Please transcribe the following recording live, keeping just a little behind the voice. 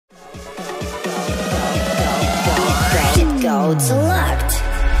Go select.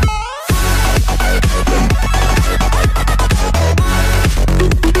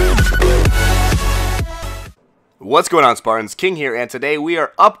 What's going on, Spartans? King here, and today we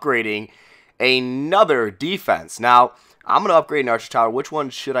are upgrading another defense. Now, I'm going to upgrade an Archer Tower. Which one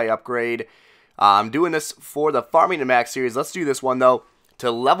should I upgrade? I'm doing this for the Farming to Max series. Let's do this one, though,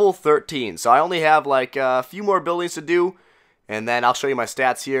 to level 13. So I only have like a few more buildings to do, and then I'll show you my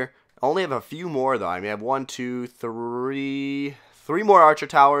stats here. I only have a few more, though. I mean, I have 1, 2, 3 more Archer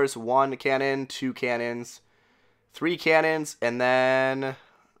Towers, 1 cannon, 2 cannons, 3 cannons, and then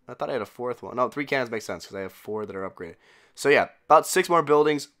I thought I had a 4th one. No, 3 cannons makes sense because I have 4 that are upgraded. So yeah, about 6 more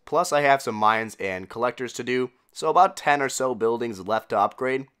buildings, plus I have some mines and collectors to do. So about 10 or so buildings left to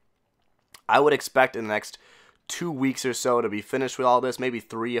upgrade. I would expect in the next 2 weeks or so to be finished with all this, maybe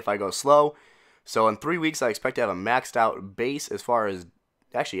 3 if I go slow. So in 3 weeks, I expect to have a maxed out base as far as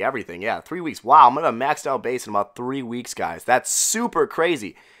actually everything. Yeah, 3 weeks. Wow, I'm going to have a maxed out base in about 3 weeks, guys. That's super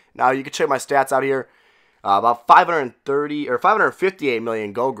crazy. Now, you can check my stats out here. About 530 or 558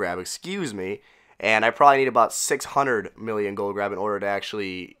 million gold grab, excuse me, and I probably need about 600 million gold grab in order to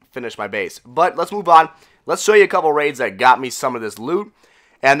actually finish my base. But let's move on. Let's show you a couple raids that got me some of this loot,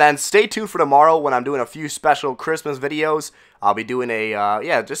 and then stay tuned for tomorrow when I'm doing a few special Christmas videos. I'll be doing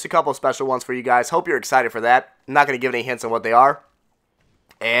just a couple special ones for you guys. Hope you're excited for that. I'm not going to give any hints on what they are.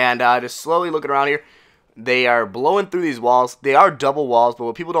 And just slowly looking around here. They are blowing through these walls. They are double walls, but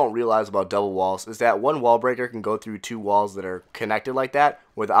what people don't realize about double walls is that one wall breaker can go through 2 walls that are connected like that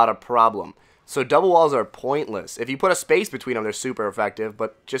without a problem. So double walls are pointless. If you put a space between them, they're super effective,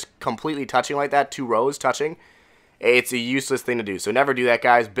 but just completely touching like that, 2 rows touching, it's a useless thing to do. So never do that,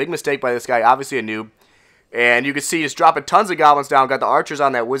 guys. Big mistake by this guy, obviously a noob. And you can see he's dropping tons of goblins down, got the archers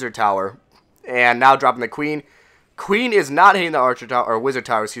on that wizard tower, and now dropping the queen. Queen is not hitting the archer tower, or wizard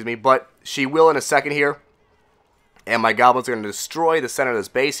tower, excuse me, but she will in a second here. And my goblins are going to destroy the center of this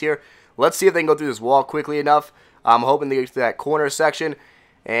base here. Let's see if they can go through this wall quickly enough. I'm hoping to get to that corner section.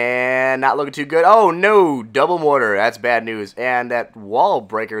 And not looking too good. Oh, no. Double mortar. That's bad news. And that wall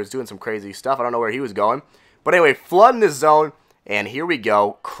breaker is doing some crazy stuff. I don't know where he was going. But anyway, flooding this zone. And here we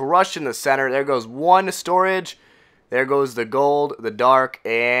go. Crushing the center. There goes 1 storage. There goes the gold, the dark.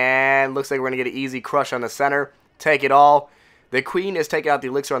 And looks like we're going to get an easy crush on the center. Take it all. The queen is taking out the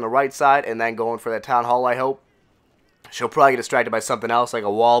elixir on the right side. And then going for that town hall, I hope. She'll probably get distracted by something else like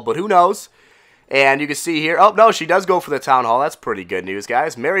a wall, but who knows? And you can see here, oh, no, she does go for the town hall. That's pretty good news,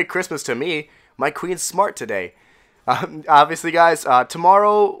 guys. Merry Christmas to me. My queen's smart today. Obviously, guys,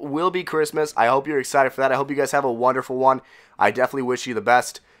 tomorrow will be Christmas. I hope you're excited for that. I hope you guys have a wonderful one. I definitely wish you the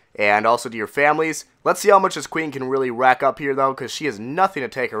best, and also to your families. Let's see how much this queen can really rack up here, though, because she has nothing to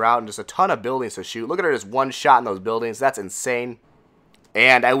take her out and just a ton of buildings to shoot. Look at her just one shot in those buildings. That's insane.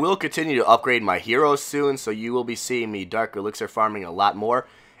 And I will continue to upgrade my heroes soon, so you will be seeing me Dark Elixir farming a lot more.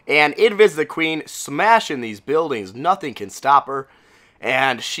 And Invis the Queen smashing these buildings. Nothing can stop her.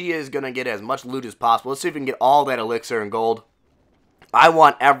 And she is going to get as much loot as possible. Let's see if we can get all that elixir and gold. I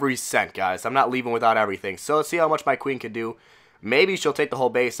want every cent, guys. I'm not leaving without everything. So let's see how much my queen can do. Maybe she'll take the whole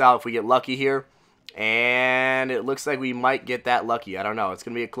base out if we get lucky here. And it looks like we might get that lucky. I don't know. It's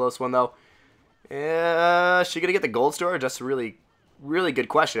going to be a close one, though. Is she going to get the gold storage? That's really good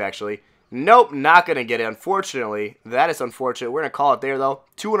question, actually. Nope, not going to get it, unfortunately. That is unfortunate. We're going to call it there, though.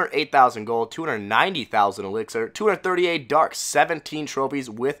 208,000 gold, 290,000 elixir, 238 dark, 17 trophies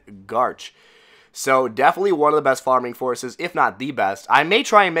with Garch. So, definitely one of the best farming forces, if not the best. I may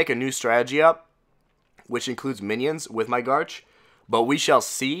try and make a new strategy up, which includes minions with my Garch. But we shall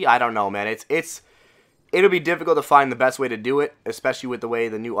see. I don't know, man. It'll be difficult to find the best way to do it, especially with the way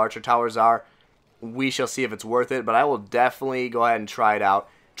the new Archer Towers are. We shall see if it's worth it, but I will definitely go ahead and try it out.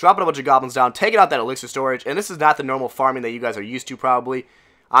 Dropping a bunch of goblins down, taking out that elixir storage, and this is not the normal farming that you guys are used to probably.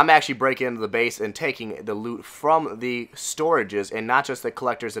 I'm actually breaking into the base and taking the loot from the storages and not just the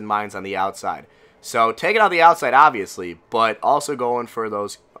collectors and mines on the outside. So taking out the outside, obviously, but also going for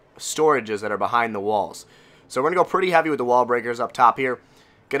those storages that are behind the walls. So we're going to go pretty heavy with the wall breakers up top here.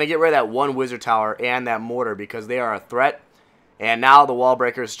 Going to get rid of that 1 wizard tower and that mortar because they are a threat. And now the wall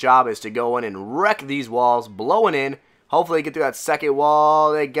breaker's job is to go in and wreck these walls, blowing in. Hopefully get through that second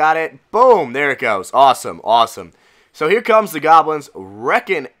wall. They got it. Boom. There it goes. Awesome. Awesome. So here comes the goblins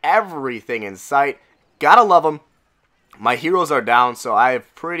wrecking everything in sight. Gotta love them. My heroes are down, so I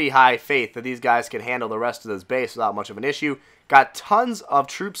have pretty high faith that these guys can handle the rest of this base without much of an issue. Got tons of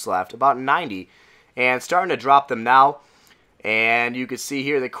troops left, about 90, and starting to drop them now. And you can see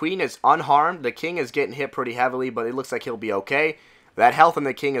here the queen is unharmed. The king is getting hit pretty heavily, but it looks like he'll be okay. That health in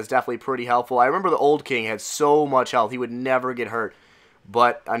the king is definitely pretty helpful. I remember the old king had so much health. He would never get hurt.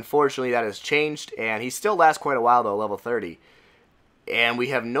 But unfortunately, that has changed, and he still lasts quite a while, though, level 30. And we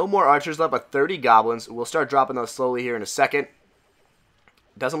have no more archers left, but 30 goblins. We'll start dropping those slowly here in a second.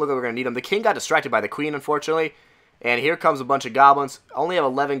 Doesn't look like we're going to need them. The king got distracted by the queen, unfortunately. And here comes a bunch of goblins. Only have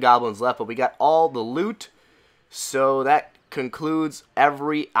 11 goblins left, but we got all the loot. So that concludes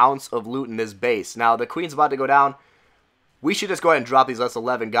every ounce of loot in this base. Now, the queen's about to go down. We should just go ahead and drop these last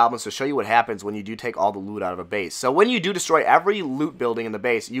 11 goblins to show you what happens when you do take all the loot out of a base. So when you do destroy every loot building in the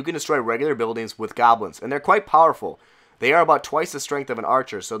base, you can destroy regular buildings with goblins. And they're quite powerful. They are about twice the strength of an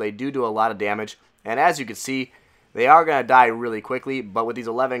archer, so they do a lot of damage. And as you can see, they are going to die really quickly. But with these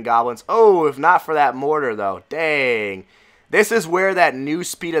 11 goblins, oh, if not for that mortar though, dang. This is where that new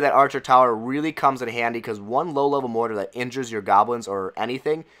speed of that archer tower really comes in handy, because one low-level mortar that injures your goblins or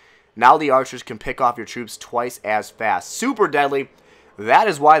anything, now the archers can pick off your troops twice as fast. Super deadly. That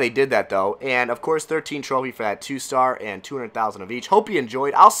is why they did that, though. And, of course, 13 trophy for that 2-star and 200,000 of each. Hope you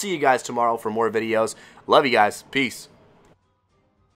enjoyed. I'll see you guys tomorrow for more videos. Love you guys. Peace.